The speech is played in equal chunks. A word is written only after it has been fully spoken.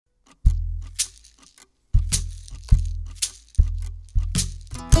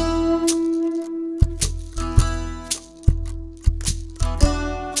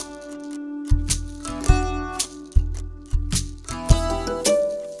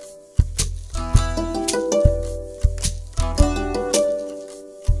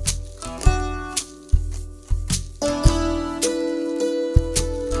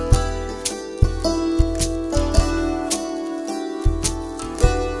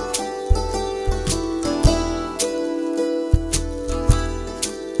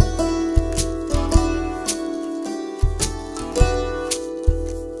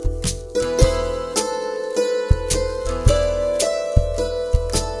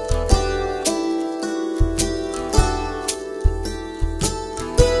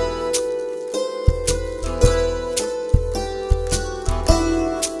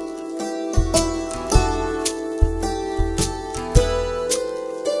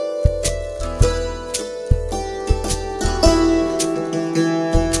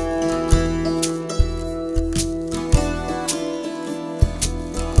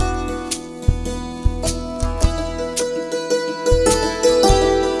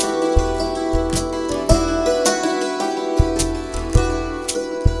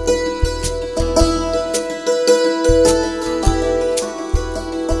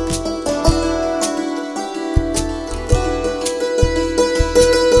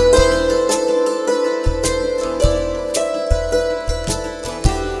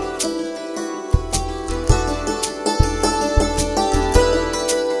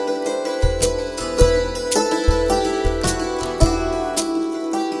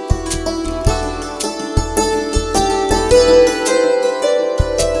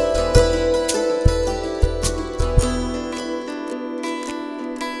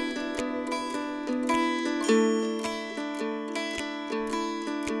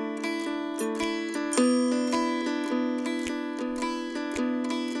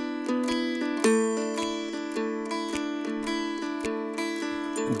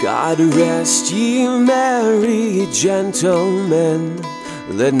God rest ye merry gentlemen,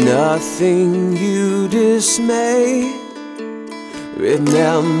 let nothing you dismay.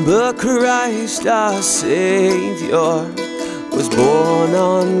 Remember Christ our Savior was born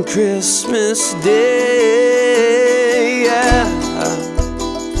on Christmas Day. Yeah.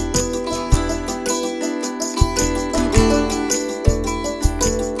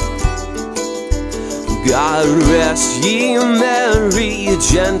 God rest ye merry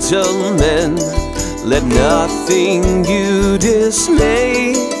gentlemen, let nothing you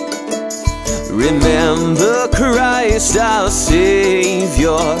dismay. Remember Christ our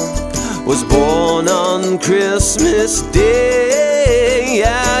Savior was born on Christmas Day.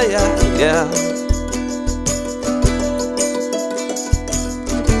 Yeah, yeah, yeah.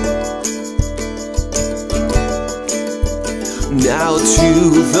 Now to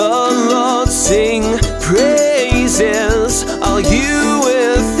the Lord sing praises, all you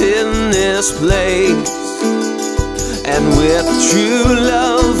within this place, and with true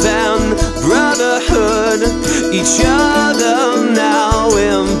love and brotherhood each other now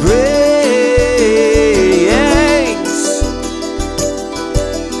embrace.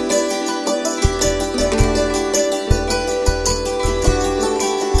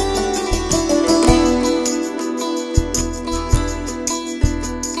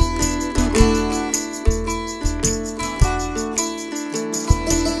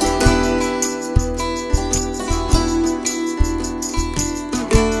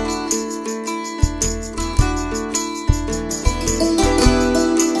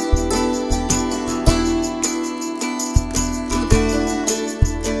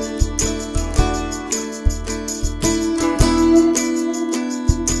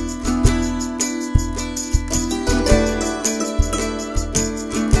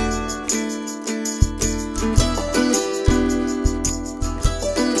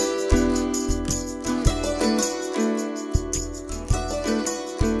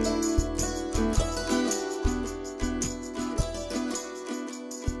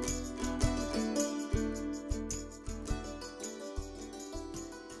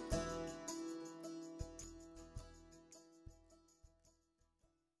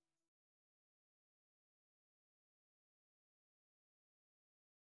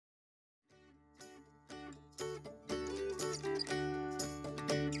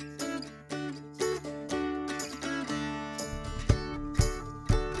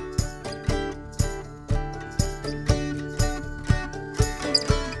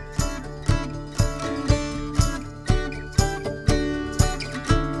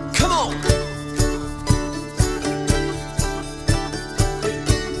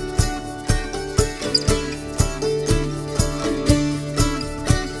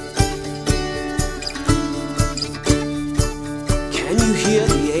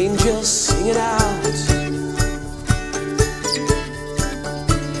 Singing out,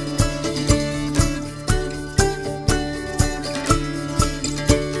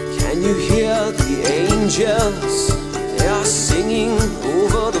 can you hear the angels? They are singing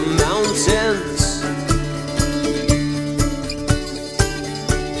over the mountains.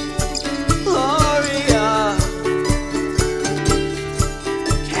 Gloria,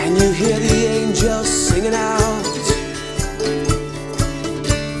 can you hear the angels singing out?